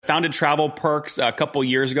founded Travel Perks a couple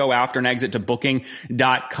years ago after an exit to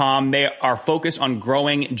Booking.com. They are focused on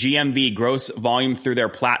growing GMV, gross volume, through their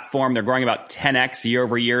platform. They're growing about 10x year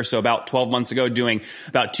over year. So about 12 months ago, doing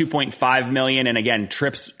about 2.5 million. And again,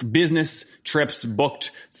 business trips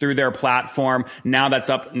booked through their platform. Now that's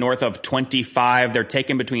up north of 25. They're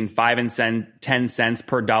taking between 5 and 10 cents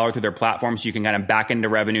per dollar through their platform. So you can kind of back into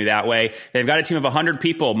revenue that way. They've got a team of 100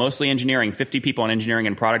 people, mostly engineering, 50 people in engineering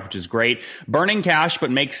and product, which is great. Burning cash, but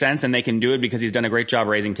makes sense. And they can do it because he's done a great job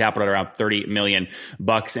raising capital at around $30 million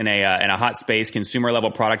in a hot space, consumer level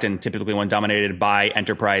product, and typically one dominated by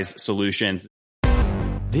enterprise solutions.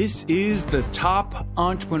 This is the Top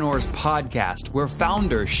Entrepreneurs Podcast, where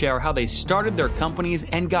founders share how they started their companies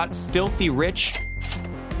and got filthy rich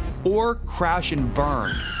or crash and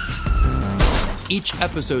burn. Each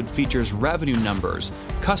episode features revenue numbers,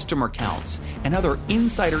 customer counts, and other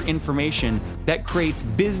insider information that creates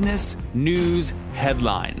business news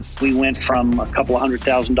headlines. We went from a couple of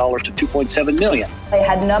 $100,000 to $2.7 million. I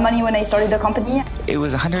had no money when I started the company. It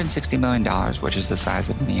was $160 million, which is the size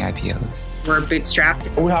of many IPOs. We're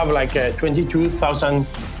bootstrapped. We have like 22,000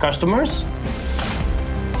 customers.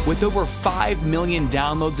 With over 5 million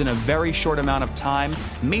downloads in a very short amount of time,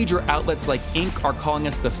 major outlets like Inc. are calling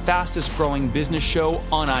us the fastest growing business show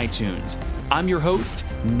on iTunes. I'm your host,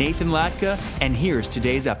 Nathan Latka, and here's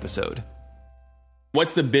today's episode.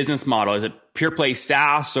 What's the business model? Is it pure play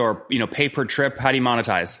SaaS or pay per trip? How do you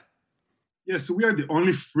monetize? Yes, so we are the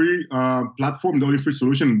only free platform, the only free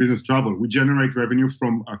solution in business travel. We generate revenue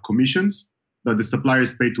from commissions that the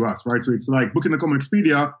suppliers pay to us, right? So it's like Booking.com and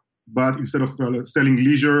Expedia, but instead of selling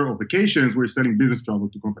leisure or vacations, we're selling business travel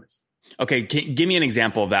to companies. Okay, give me an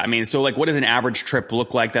example of that. I mean, so like, what does an average trip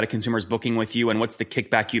look like that a consumer is booking with you, and what's the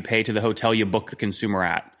kickback you pay to the hotel you book the consumer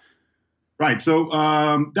at? Right. So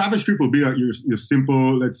the average trip will be your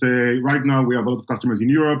simple. Let's say right now we have a lot of customers in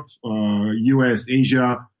Europe, US,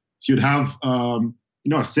 Asia. So you'd have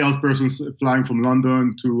a salesperson flying from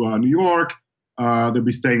London to New York. They'll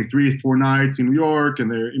be staying 3-4 nights in New York,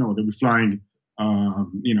 and they'll be flying.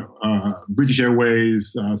 British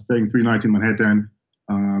Airways, staying 3 nights in Manhattan,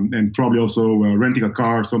 and probably also renting a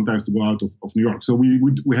car sometimes to go out of New York. So we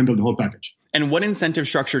handle the whole package. And what incentive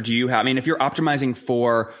structure do you have? I mean, if you're optimizing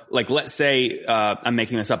for, like, let's say, I'm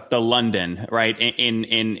making this up, the London, right,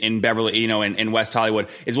 in Beverly, in West Hollywood,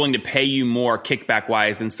 is willing to pay you more kickback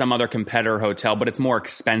wise than some other competitor hotel, but it's more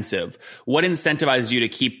expensive. What incentivizes you to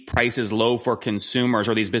keep prices low for consumers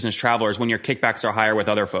or these business travelers when your kickbacks are higher with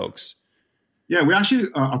other folks? Yeah, we actually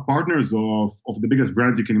are partners of the biggest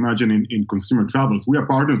brands you can imagine in consumer travels. We are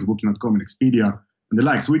partners of Booking.com and Expedia and the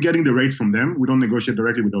like. So we're getting the rates from them. We don't negotiate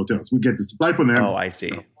directly with the hotels. We get the supply from them. Oh, I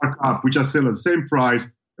see. We just sell at the same price,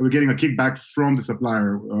 and we're getting a kickback from the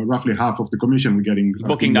supplier, roughly half of the commission we're getting.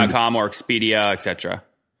 Booking.com or Expedia, etc.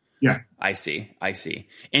 Yeah. I see.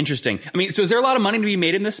 Interesting. I mean, so is there a lot of money to be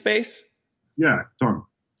made in this space? Yeah, ton.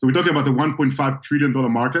 So we're talking about a $1.5 trillion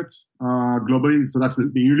market globally. So that's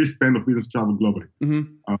the yearly spend of business travel globally.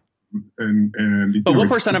 Mm-hmm. But what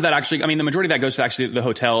percent of that actually, I mean, the majority of that goes to actually the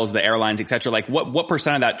hotels, the airlines, et cetera. Like what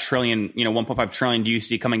percent of that trillion, 1.5 trillion do you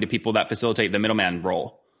see coming to people that facilitate the middleman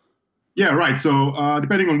role? Yeah, right. So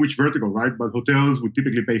depending on which vertical, right? But hotels would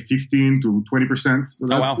typically pay 15 to 20%. So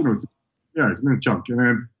that's, it's a chunk. And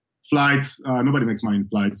then flights, nobody makes money in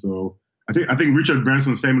flights. So I think Richard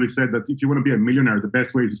Branson's family said that if you want to be a millionaire, the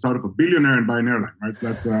best way is to start off a billionaire and buy an airline, right? So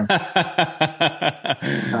that's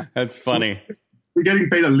that's funny. We're getting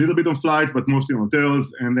paid a little bit on flights, but mostly on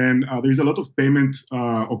hotels. And then there's a lot of payment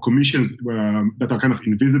or commissions that are kind of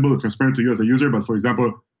invisible or transparent to you as a user. But for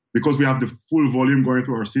example, because we have the full volume going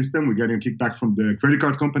through our system, we're getting a kickback from the credit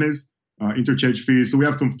card companies, interchange fees. So we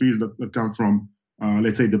have some fees that come from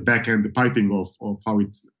let's say the back end, the piping of how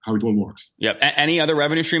it all works. Yep. Any other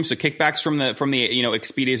revenue streams? So kickbacks from the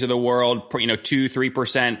Expedias of the world,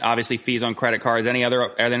 2-3%, obviously fees on credit cards. Are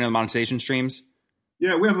there any monetization streams?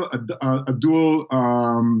 Yeah, we have a dual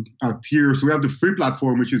tier. So we have the free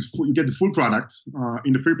platform, which is you get the full product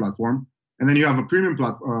in the free platform, and then you have a premium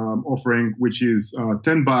offering, which is €10,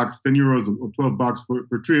 €10 or $12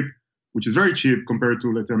 per trip, which is very cheap compared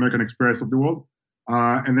to, let's say, American Express of the world.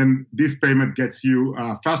 And then this payment gets you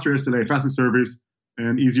faster SLA, faster service,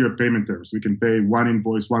 and easier payment terms. So we can pay one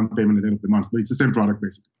invoice, one payment at the end of the month, but it's the same product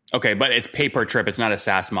basically. Okay, but it's pay per trip. It's not a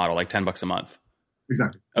SaaS model like $10 a month.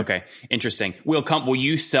 Exactly. Okay, interesting. Will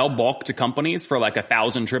you sell bulk to companies for like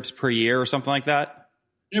 1,000 trips per year or something like that?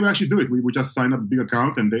 Yeah, we actually do it. We just sign up a big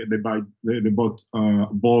account and they bought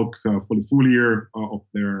bulk for the full year of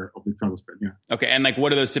their travel spend. Yeah. Okay, and like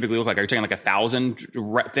what do those typically look like? Are you talking like 1,000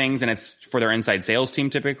 things and it's for their inside sales team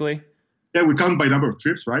typically? Yeah, we count by number of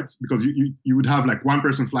trips, right? Because you would have like one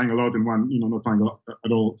person flying a lot and one, not flying a lot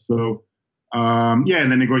at all. So, and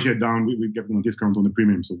then negotiate down. We get them a discount on the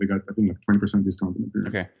premium. So they got, I think, like 20% discount on the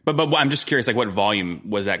premium. Okay. But I'm just curious, like what volume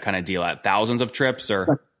was that kind of deal at? Thousands of trips or?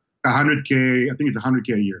 100K, I think it's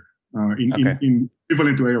 100K a year in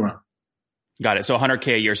equivalent to ARR. Got it. So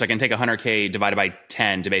 100K a year. So I can take 100K divided by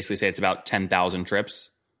 10 to basically say it's about 10,000 trips.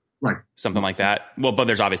 Right. Something like that. Well, but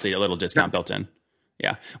there's obviously a little discount built in.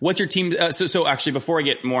 Yeah. What's your team? So actually, before I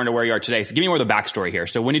get more into where you are today, so give me more of the backstory here.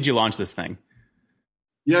 So when did you launch this thing?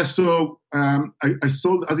 Yeah. So I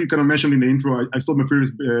sold, as you kind of mentioned in the intro, I sold my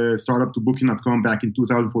previous startup to Booking.com back in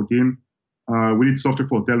 2014. We did software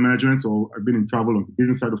for hotel management. So I've been in travel, on the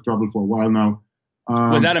business side of travel for a while now.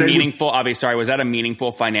 Was that a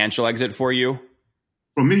meaningful financial exit for you?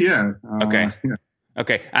 For me, yeah. Okay. Yeah.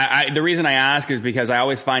 Okay. The reason I ask is because I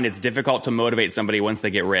always find it's difficult to motivate somebody once they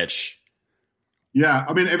get rich. Yeah,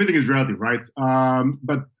 I mean, everything is relative, right?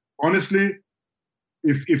 But honestly,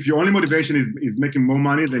 if your only motivation is making more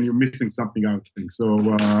money, then you're missing something out, I think.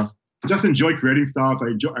 So just enjoy creating stuff.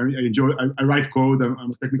 I write code.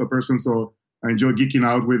 I'm a technical person, so I enjoy geeking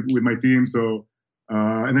out with my team. So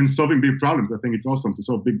and then solving big problems. I think it's awesome to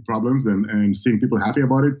solve big problems and seeing people happy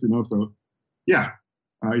about it. So yeah,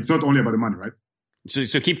 it's not only about the money, right?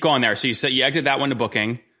 So keep going there. So you said you exit that one to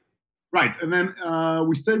Booking. Right. And then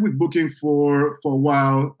we stayed with Booking for a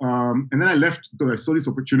while. And then I left because I saw this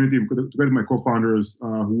opportunity together with my co-founders.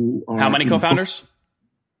 Who are How many co-founders?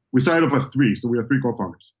 We started off as 3. So we are 3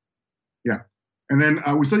 co-founders. Yeah. And then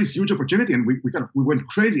we saw this huge opportunity and we went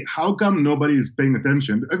crazy. How come nobody is paying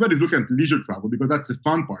attention? Everybody's looking at leisure travel because that's the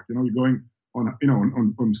fun part. You're going on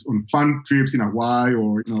fun trips in Hawaii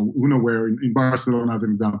or, where in Barcelona as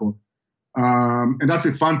an example. And that's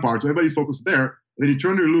the fun part. So everybody's focused there. Then you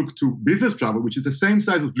turn your look to business travel, which is the same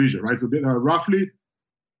size of leisure, right? So they are roughly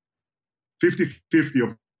 50-50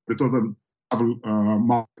 of the total travel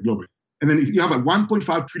market globally. And then you have a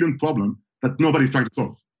 1.5 trillion problem that nobody's trying to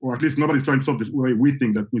solve, or at least nobody's trying to solve the way we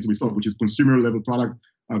think that needs to be solved, which is consumer level product,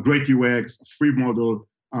 great UX, free model,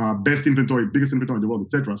 best inventory, biggest inventory in the world,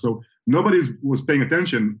 etc. So nobody was paying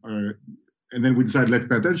attention. And then we decided, let's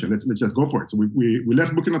pay attention. Let's just go for it. So we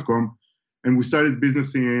left Booking.com. And we started this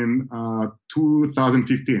business in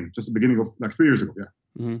 2015, just the beginning of 3 years ago. Yeah.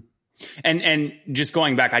 Mm-hmm. And just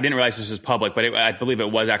going back, I didn't realize this was public, but I believe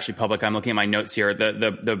it was actually public. I'm looking at my notes here.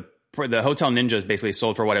 The Hotel Ninja is basically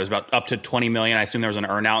sold for what? It was about up to 20 million. I assume there was an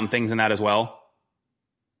earnout and things in that as well.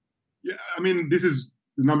 Yeah, I mean, the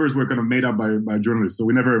numbers were kind of made up by journalists, so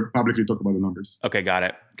we never publicly talk about the numbers. Okay, got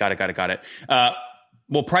it.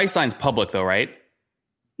 Well, Priceline's public though, right?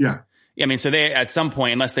 Yeah. I mean, so they, at some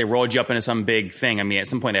point, unless they rolled you up into some big thing, I mean, at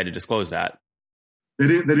some point they had to disclose that. They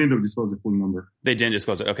didn't disclose the full number. They didn't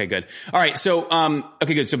disclose it. Okay, good. All right. So,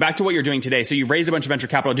 okay, good. So back to what you're doing today. So you've raised a bunch of venture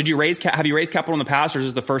capital. Have you raised capital in the past, or is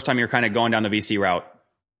this the first time you're kind of going down the VC route?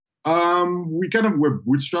 We kind of were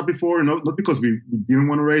bootstrapped before, not because we didn't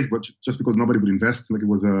want to raise, but just because nobody would invest. Like it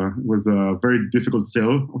was a very difficult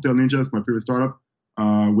sell. Hotel Ninjas, my previous startup,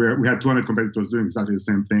 where we had 200 competitors doing exactly the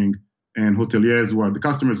same thing. And hoteliers who are the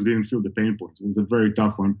customers who didn't feel the pain points. It was a very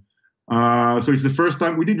tough one. So it's the first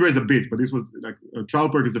time we did raise a bit, but this was like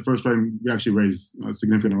TravelPerk is the first time we actually raised a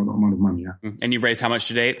significant amount of money. Yeah. And you've raised how much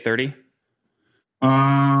to date? 30?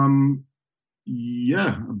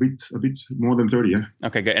 Yeah, a bit more than 30. Yeah.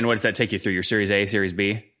 Okay, good. And what does that take you through? Your Series A, Series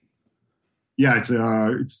B? Yeah,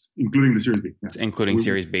 it's including the Series B. Yeah. It's including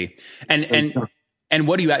Series B. And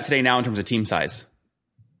what are you at today now in terms of team size?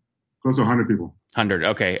 Close to 100 people. 100.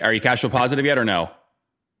 Okay. Are you cash flow positive yet or no?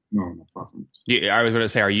 No, not far from it. I was going to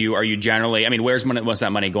say, are you generally, I mean, where's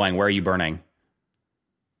that money going? Where are you burning?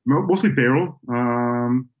 Mostly payroll.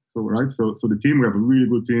 So the team, we have a really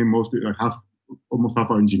good team, mostly almost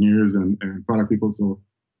half our engineers and product people. So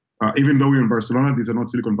even though we're in Barcelona, these are not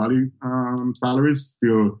Silicon Valley salaries,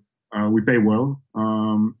 still we pay well.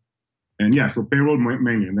 And yeah, so payroll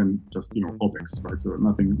mainly, and then just, OpEx, right? So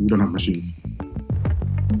nothing, we don't have machines.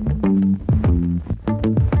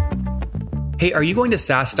 Hey, are you going to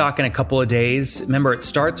SaaStock in a couple of days? Remember, it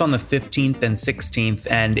starts on the 15th and 16th,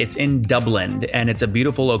 and it's in Dublin, and it's a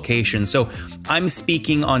beautiful location. So I'm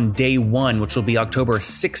speaking on day 1, which will be October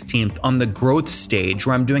 16th, on the growth stage,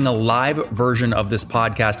 where I'm doing a live version of this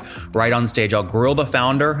podcast right on stage. I'll grill the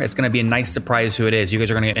founder. It's going to be a nice surprise who it is. You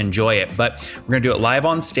guys are going to enjoy it, but we're going to do it live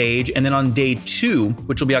on stage. And then on day 2,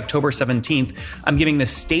 which will be October 17th, I'm giving the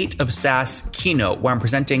State of SaaS keynote, where I'm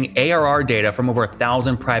presenting ARR data from over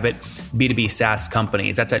 1,000 private B2B SaaS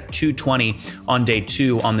companies. That's at 2:20 on day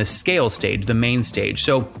 2 on the scale stage, the main stage.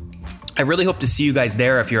 So I really hope to see you guys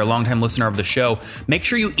there. If you're a longtime listener of the show, make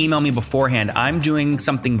sure you email me beforehand. I'm doing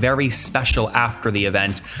something very special after the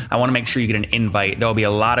event. I want to make sure you get an invite. There'll be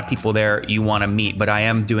a lot of people there you want to meet, but I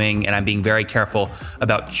am doing, and I'm being very careful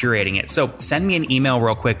about curating it. So send me an email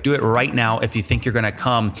real quick. Do it right now if you think you're going to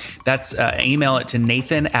come. That's email it to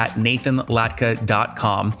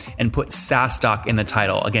nathan@nathanlatka.com and put SaaStock in the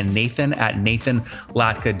title. Again,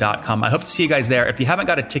 nathan@nathanlatka.com. I hope to see you guys there. If you haven't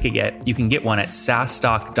got a ticket yet, you can get one at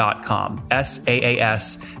SaaStock.com.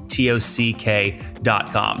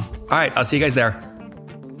 SaaStock.com. All right, I'll see you guys there.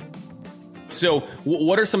 So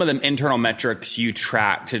what are some of the internal metrics you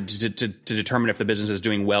track to determine if the business is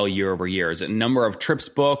doing well year over year? Is it number of trips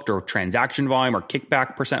booked or transaction volume or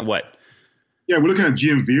kickback percent? What? Yeah, we're looking at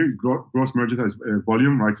GMV, gross merchandise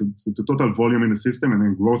volume, right? So the total volume in the system and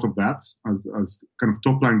then growth of that as kind of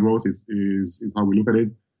top line growth is how we look at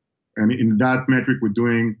it. And in that metric, we're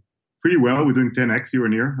doing pretty well. We're doing 10x year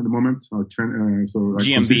on year at the moment. So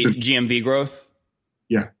GMV growth?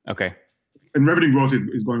 Yeah. Okay. And revenue growth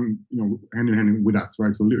is going, hand in hand with that,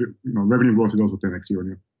 right? So, revenue growth is also 10x year on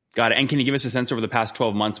year. Got it. And can you give us a sense over the past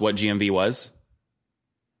 12 months what GMV was?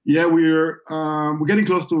 Yeah, we're getting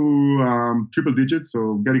close to triple digits,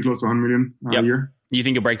 so getting close to 100 million a year. You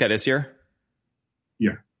think you'll break that this year?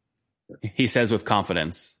 Yeah. He says with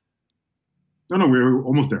confidence. No, we're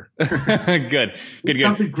almost there. Good.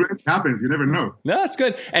 Something great happens. You never know. No, that's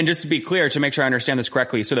good. And just to be clear, to make sure I understand this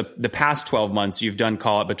correctly, so the past 12 months, you've done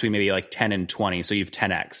call it between maybe like 10 and 20. So you've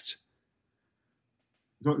 10x'd.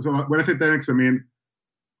 So when I say 10x, I mean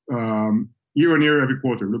year on year every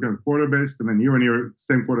quarter. Looking at quarter based, and then year on year,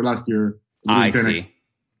 same quarter last year. I see.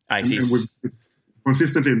 And we're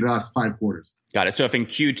consistently in the last 5 quarters. Got it. So if in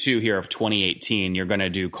Q2 here of 2018, you're going to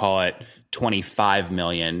do, call it 25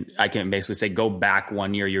 million, I can basically say go back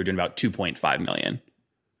 1 year, you're doing about 2.5 million.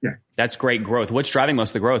 Yeah. That's great growth. What's driving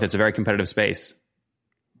most of the growth? It's a very competitive space.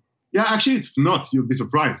 Yeah, actually, it's not. You'll be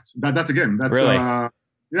surprised. That's really?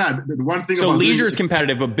 The one thing. So leisure is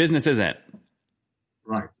competitive, but business isn't.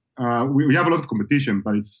 Right. We have a lot of competition,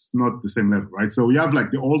 but it's not the same level, right? So we have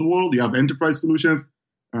like the old world, you have enterprise solutions.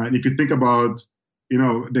 And if you think about,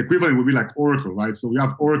 the equivalent would be like Oracle, right? So we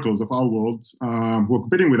have oracles of our world who are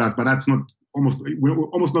competing with us, but that's not we're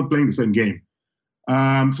almost not playing the same game.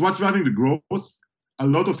 So what's driving the growth? A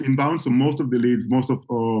lot of inbound. So most of the leads, most of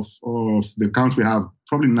the accounts we have,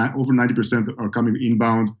 probably over 90% are coming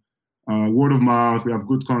inbound. Word of mouth. We have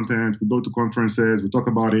good content. We go to conferences. We talk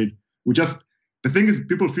about it. The thing is,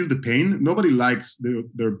 people feel the pain. Nobody likes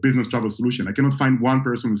their business travel solution. I cannot find one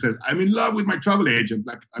person who says, I'm in love with my travel agent,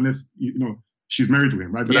 like unless, she's married to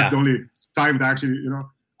him, right? But that's the only time that actually,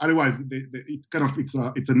 otherwise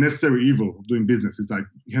it's a necessary evil of doing business. It's like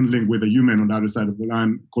handling with a human on the other side of the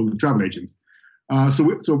line called the travel agent.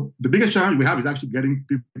 So the biggest challenge we have is actually getting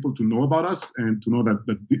people to know about us and to know that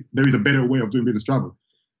there is a better way of doing business travel.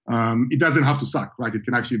 It doesn't have to suck, right? It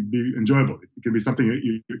can actually be enjoyable. It can be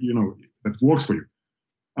something that works for you.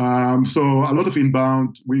 So a lot of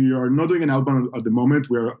inbound. We are not doing an outbound at the moment.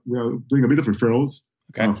 We are doing a bit of referrals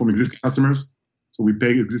from existing customers. So we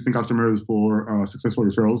pay existing customers for successful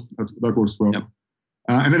referrals. That works well. Yep.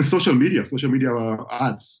 And then social media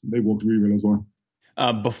ads, they work really well as well.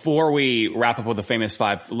 Before we wrap up with the famous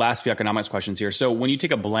last few economics questions here. So when you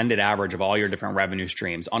take a blended average of all your different revenue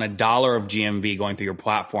streams on $1 of GMV going through your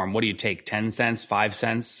platform, what do you take? 10 cents, 5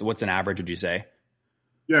 cents? What's an average, would you say?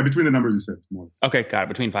 Yeah, between the numbers you said. More. Okay, got it.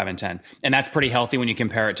 Between 5 and 10. And that's pretty healthy when you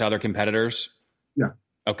compare it to other competitors? Yeah.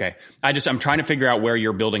 Okay. I'm trying to figure out where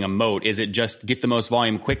you're building a moat. Is it just get the most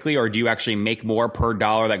volume quickly, or do you actually make more per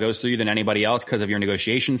dollar that goes through you than anybody else because of your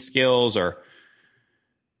negotiation skills? Or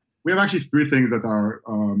we have actually 3 things that are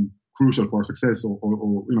crucial for success, or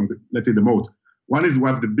let's say the moat. One is we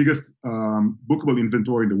have the biggest bookable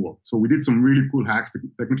inventory in the world. So we did some really cool hacks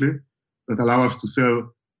technically that allow us to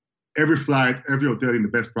sell every flight, every hotel in the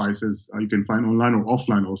best prices you can find online or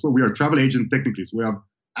offline. Also, we are a travel agent technically, so we have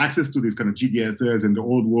access to these kind of GDSs and the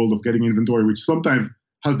old world of getting inventory, which sometimes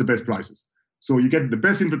has the best prices. So you get the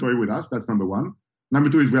best inventory with us. That's number one. Number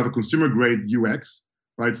 2 is we have a consumer grade UX,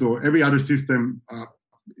 right? So every other system,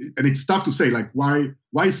 and it's tough to say, like, why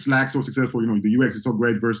is Slack so successful? The UX is so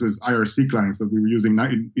great versus IRC clients that we were using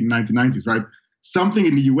in 1990s, right? Something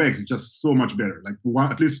in the UX is just so much better, like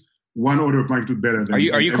at least one order of magnitude better. Are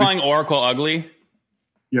you calling Oracle ugly?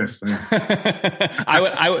 Yes, I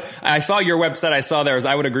am. I saw your website. I saw theirs.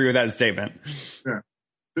 I would agree with that statement. Yeah.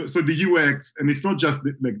 So the UX, and it's not just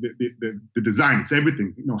the design; it's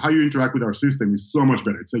everything. How you interact with our system is so much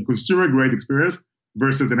better. It's a consumer grade experience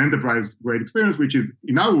versus an enterprise grade experience, which is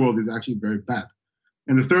in our world is actually very bad.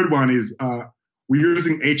 And the third one is we're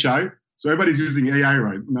using HI. So everybody's using AI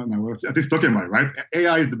right now, at least talking about it, right?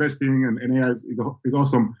 AI is the best thing, and AI is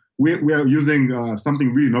awesome. We are using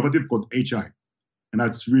something really innovative called HI, and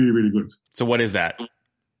that's really, really good. So what is that?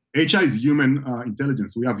 HI is human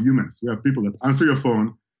intelligence. We have humans. We have people that answer your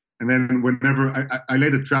phone. And then whenever I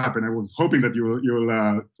laid a trap, and I was hoping that you'll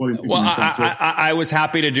fall into well, the trap. I was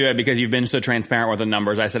happy to do it because you've been so transparent with the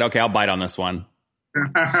numbers. I said, okay, I'll bite on this one.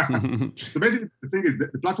 So basically, the thing is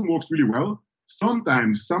that the platform works really well.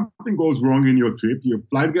 Sometimes something goes wrong in your trip, your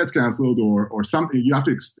flight gets canceled, or something. You have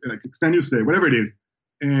to extend your stay, whatever it is.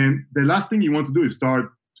 And the last thing you want to do is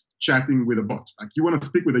start chatting with a bot. Like you want to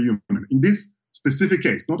speak with a human. In this specific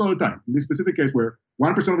case, not all the time. In this specific case, where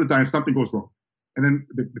 1% of the time something goes wrong. And then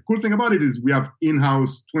the cool thing about it is we have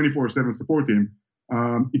in-house 24/7 support team.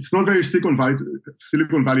 It's not very Silicon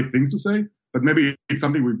Valley things to say, but maybe it's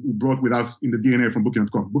something we brought with us in the DNA from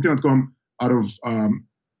Booking.com. Booking.com, out of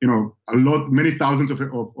many thousands of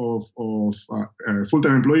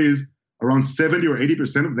full-time employees, around 70 or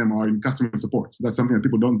 80% of them are in customer support. So that's something that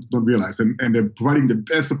people don't realize, and they're providing the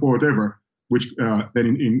best support ever, which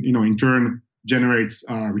then in turn generates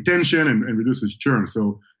retention and reduces churn.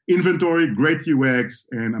 So inventory, great UX,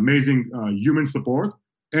 and amazing human support,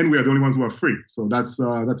 and we are the only ones who are free. So that's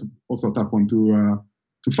also a tough one to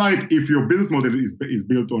fight if your business model is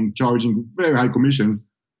built on charging very high commissions,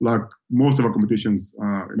 like most of our competitions,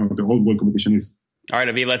 the old world competition is. All right,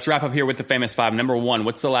 Avi, let's wrap up here with the famous five. Number one,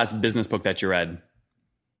 what's the last business book that you read?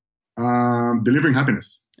 Delivering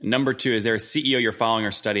Happiness. Number two, is there a CEO you're following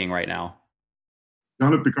or studying right now?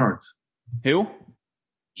 Jean-Luc Picard. Who?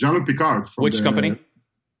 Jean-Luc Picard. Which company?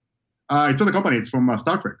 It's not a company. It's from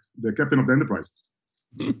Star Trek, the captain of the Enterprise.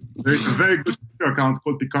 There's a very good Twitter account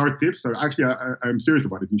called Picard Tips. Actually, I'm serious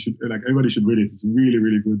about it. You should, everybody should read it. It's a really,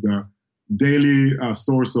 really good daily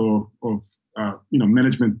source of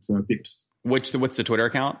management tips. What's the Twitter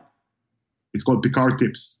account? It's called Picard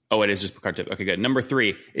Tips. Oh, it is just Picard Tips. Okay, good. Number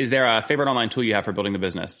three, is there a favorite online tool you have for building the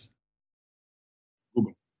business?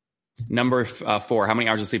 Google. Number four, how many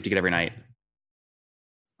hours of sleep do you get every night?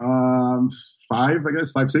 5, I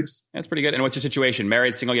guess, 5, 6. That's pretty good. And what's your situation?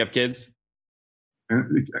 Married, single, you have kids?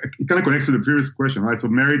 And it kind of connects to the previous question, right? So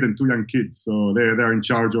married and 2 young kids. So they're in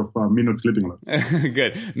charge of me not sleeping a lot.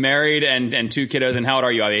 Good. Married and 2 kiddos. And how old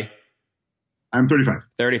are you, Avi? I'm 35.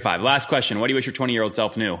 35. Last question. What do you wish your 20-year-old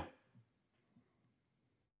self knew?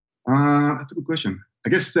 That's a good question. I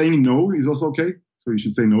guess saying no is also okay. So you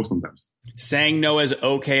should say no sometimes. Saying no is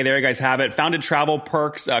okay. There you guys have it. Founded Travel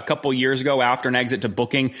Perks a couple years ago after an exit to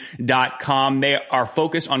Booking.com. They are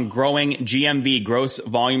focused on growing GMV, gross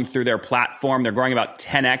volume, through their platform. They're growing about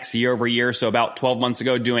 10x year over year. So about 12 months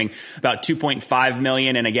ago, doing about 2.5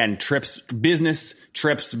 million. And again, business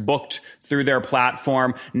trips booked through their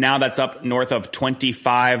platform. Now that's up north of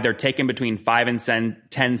 25. They're taking between 5 and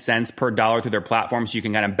 10 cents per dollar through their platform. So you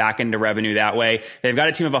can kind of back into revenue that way. They've got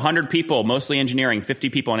a team of 100 people, mostly engineering, 50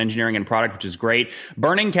 people in engineering and product, which is great.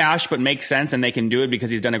 Burning cash, but makes sense. And they can do it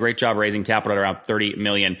because he's done a great job raising capital at around $30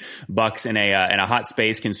 million in a hot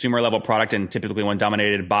space, consumer level product, and typically one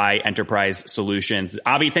dominated by enterprise solutions.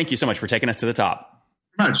 Avi, thank you so much for taking us to the top.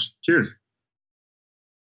 Much. Cheers.